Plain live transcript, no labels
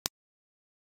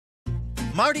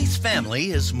Marty's family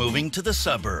is moving to the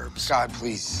suburbs. God,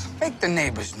 please, make the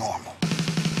neighbors normal.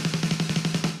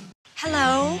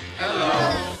 Hello.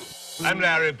 Hello. I'm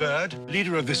Larry Bird,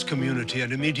 leader of this community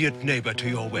and immediate neighbor to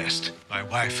your west. My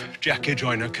wife, Jackie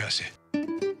Joyner Kersey.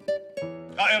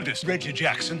 Our eldest, Reggie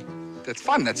Jackson. That's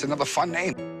fun. That's another fun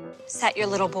name. Is that your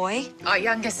little boy? Our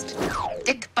youngest,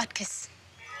 Dick Butkus.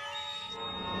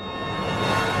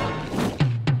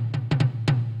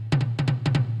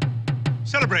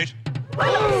 Celebrate.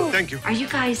 Thank you. Are you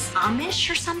guys Amish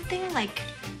or something? Like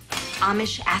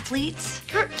Amish athletes?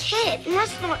 You're a kid. You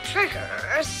must know a trick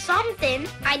or something.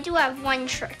 I do have one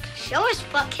trick. Show us,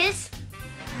 Butkus.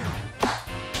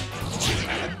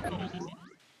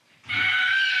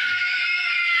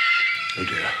 Oh,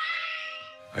 dear.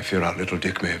 I fear our little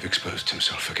Dick may have exposed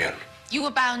himself again. You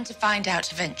were bound to find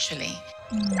out eventually.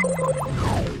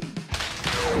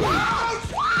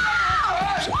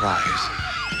 Surprise.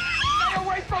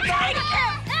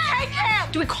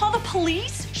 Do we call the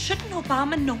police? Shouldn't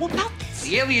Obama know about this?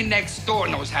 The alien next door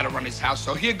knows how to run his house,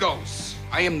 so here goes.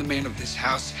 I am the man of this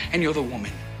house, and you're the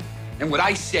woman. And what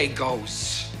I say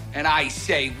goes. And I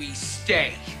say we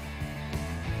stay.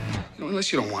 You know,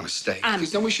 unless you don't want to stay.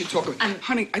 Because then we should talk about...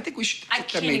 Honey, I think we should...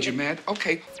 That made you mad?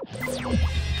 Okay.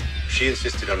 She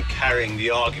insisted on carrying the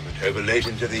argument over late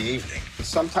into the evening.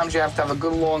 Sometimes you have to have a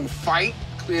good long fight,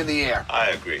 clear the air. I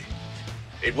agree.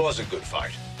 It was a good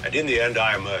fight. And in the end,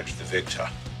 I emerged the victor.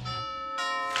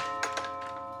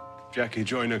 Jackie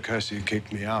Joyner Kersey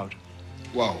kicked me out.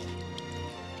 Whoa.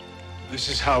 This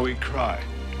is how we cry.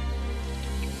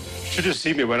 Should have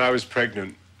seen me when I was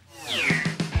pregnant.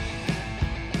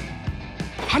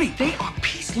 Honey, they are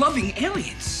peace-loving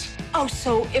aliens. Oh,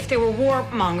 so if they were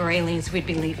warmonger aliens, we'd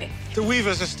be leaving. The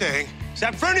Weavers are staying.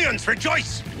 Zaphronians,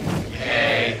 rejoice!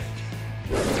 Yay!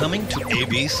 Coming to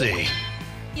ABC.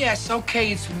 Yes,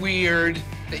 okay, it's weird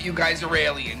that you guys are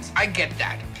aliens. I get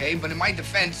that, okay? But in my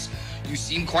defense, you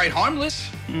seem quite harmless.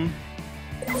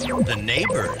 The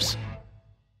Neighbors.